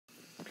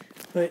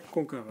はい、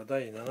今回は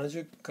第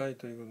70回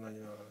ということになり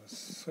ま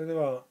す。それで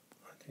は、やっ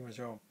ていきま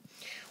しょ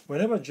う。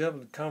Whenever Jeb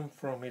would come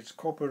from his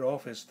corporate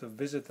office to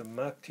visit the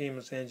Mac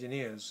team's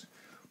engineers,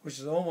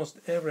 which is almost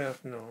every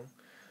afternoon,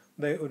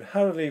 they would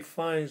hurriedly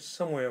find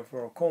somewhere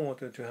for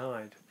Komodo to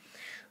hide.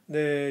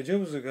 で、ジョ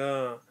ブズ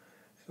が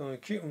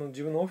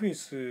自分のオフィ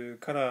ス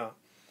から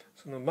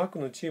その Mac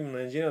のチーム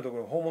のエンジニアのとこ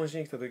ろを訪問し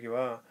に来たとき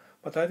は、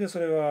大抵そ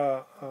れ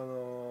は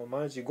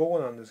毎日午後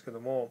なんですけど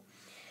も、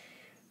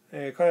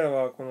彼ら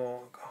はこ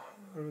の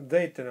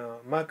They っていうのは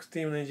Mac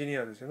チームのエンジニ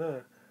アですよね。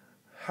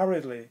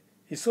Hurriedly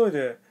急い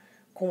で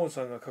コモ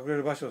さんが隠れ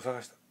る場所を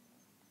探した。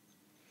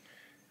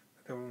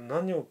で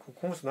も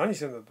この人何し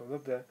てんだと。だっ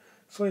て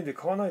そういう意味で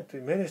買わないって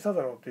命令した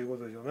だろうというこ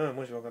とでしょうね。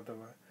もし分かった場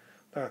合。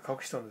だから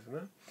隠したんです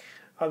ね。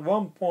At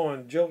one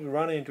point, Jobs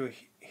ran into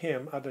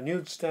him at the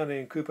newsstand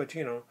in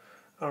Cupertino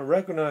and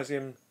recognized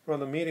him from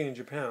the meeting in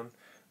Japan,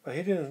 but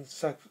he didn't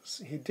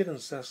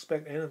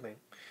suspect anything.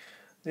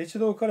 で一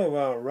度彼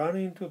は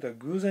run into で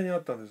偶然に会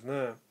ったんです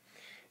ね。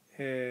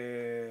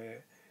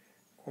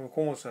この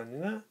コモさんに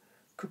ね、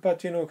クパ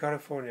ティノ、カリ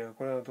フォルニア、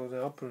これは当然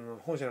アップルの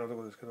本社のとこ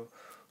ろですけど、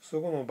そ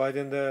この売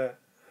店で、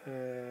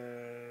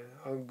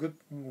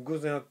偶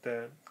然会っ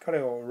て、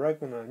彼を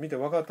見て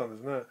分かったん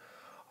ですね。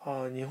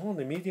日本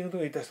でミーティングのと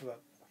こにいた人だ。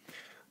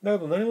だけ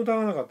ど何も疑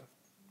わなかった。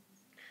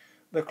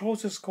The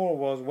closest call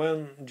was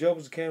when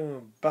Jobs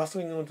came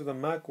bustling onto the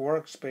Mac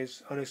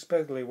workspace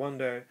unexpectedly one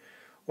day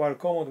while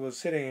Commodore was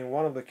sitting in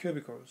one of the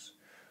cubicles.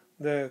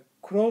 で、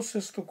クローセ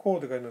ストコ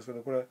ールって書いてますけ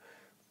ど、これ、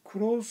ク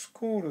ロース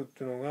コールっ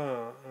ていうの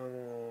が、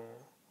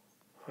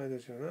あれで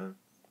すよね。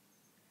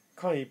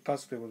間一髪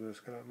ということで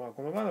すから、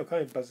この場合は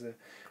間一髪で、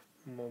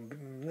もう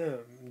ね、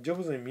ジョ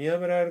ブズに見破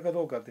られるか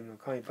どうかっていうのは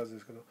間一髪で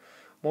すけど、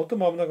最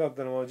も危なかっ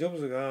たのは、ジョブ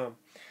ズが、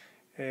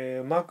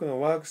Mac の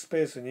ワークス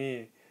ペース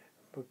に、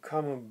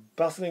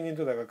バスリングイン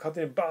トだから勝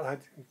手にバーン入っ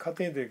て、勝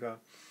手にというか、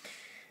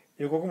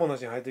予告もな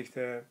しに入ってき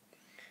て、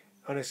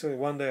ワンデ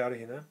ーある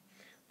日ね。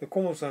で、コ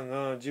モさん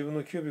が自分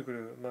のキュービク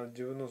ル、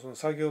自分のその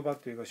作業場っ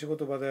ていうか仕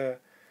事場で、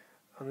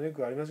よ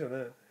くありますよ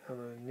ね。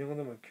日本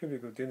でもキュービ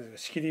クルって言うんで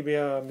すけど、仕切り部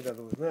屋みたいな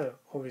ところですね。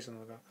オフィスの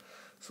中。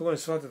そこに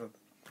座ってた。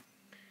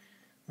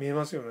見え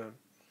ますよね。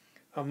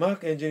A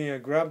Mac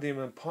engineer grabbed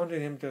him and pointed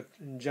him to the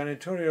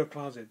janitorial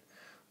closet.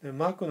 で、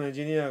Mac のエン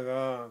ジニア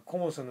がコ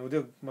モさんの腕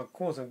を、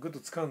コモさんをグッと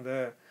掴ん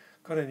で、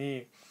彼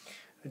に、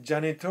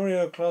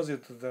janitorial closet っ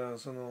て言った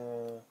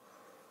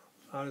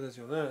ら、あれです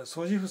よね、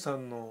掃除婦さ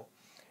んの、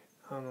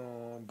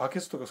バケ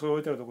ツとかそういう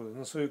置いてあるところです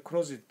ね。そういうク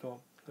ローゼッ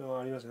トが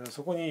ありますよね。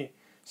そこに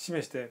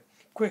示して、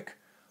Quick,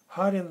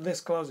 hide in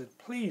this closet,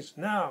 please,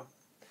 now!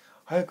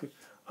 早く、ク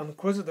ロ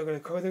ーゼットの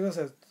中に隠れてくだ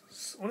さい。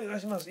お願い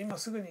します、今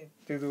すぐにっ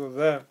ていうところ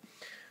で、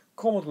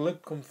Commodore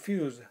looked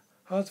confused,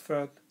 heart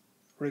felt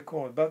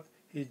recalled, but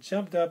he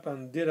jumped up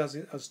and did as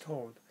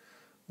told.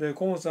 で、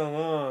コモさん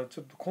はち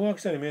ょっと困惑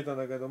したように見えたん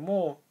だけど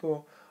も、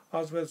ア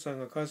ースフェルトさん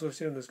が回想し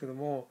てるんですけど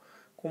も、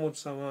コモ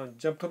さんは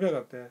飛び上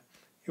がって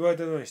言われ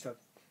たようにした。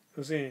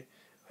要する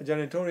に、ジ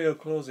ャニトリアル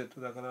クローゼット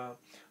だから、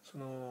そ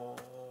の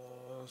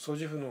掃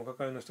除婦の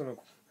係の人の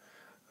ク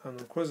ロ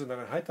ーゼット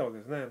の中に入ったわけ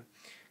ですね。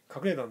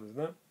隠れたんです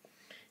ね。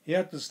He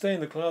had to stay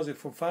in the closet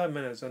for 5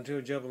 minutes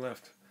until Job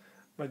left.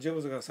 ジョ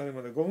ブズが去る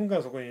まで5分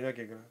間そこにいな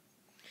きゃいけない。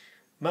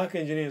Mac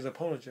engineers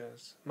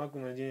apologized. Mac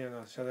のエンジニア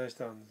が謝罪し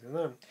たんですよ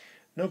ね。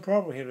No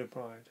problem, he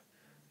replied.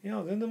 い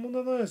や、全然問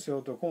題ないです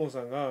よとコモさ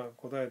んが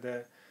答え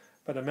て、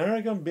But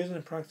American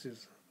business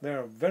practices, they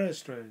are very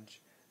strange,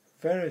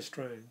 very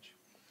strange.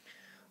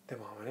 で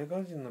もアメリ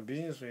カ人のビ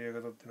ジネスのやり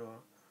方っていうのは、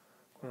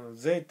この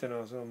They っていうの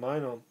はその前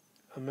の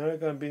アメリ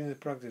カンビジネス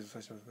プラクティスを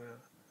指してますね。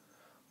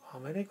ア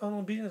メリカ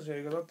のビジネスの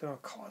やり方っていうのは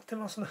変わって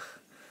ますね。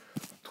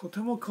とて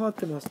も変わっ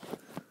てます。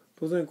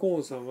当然コー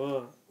ンさん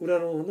は裏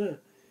のね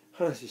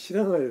話知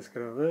らないですか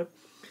らね。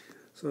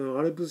その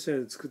アルプス社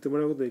に作っても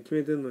らうことに決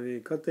めてるの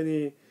に勝手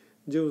に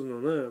ジョブズ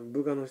のね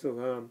部下の人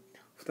が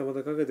二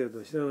股かけてる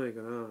と知らないか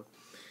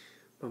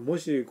ら、も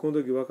しこ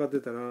の時分かって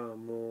たら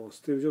もう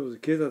スティーブ・ジョブズ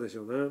消えたでし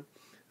ょうね。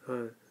は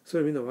い、そ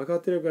れみんな分か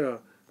ってるから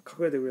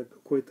隠れてくれと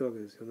こう言ったわけ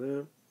ですよ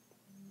ね。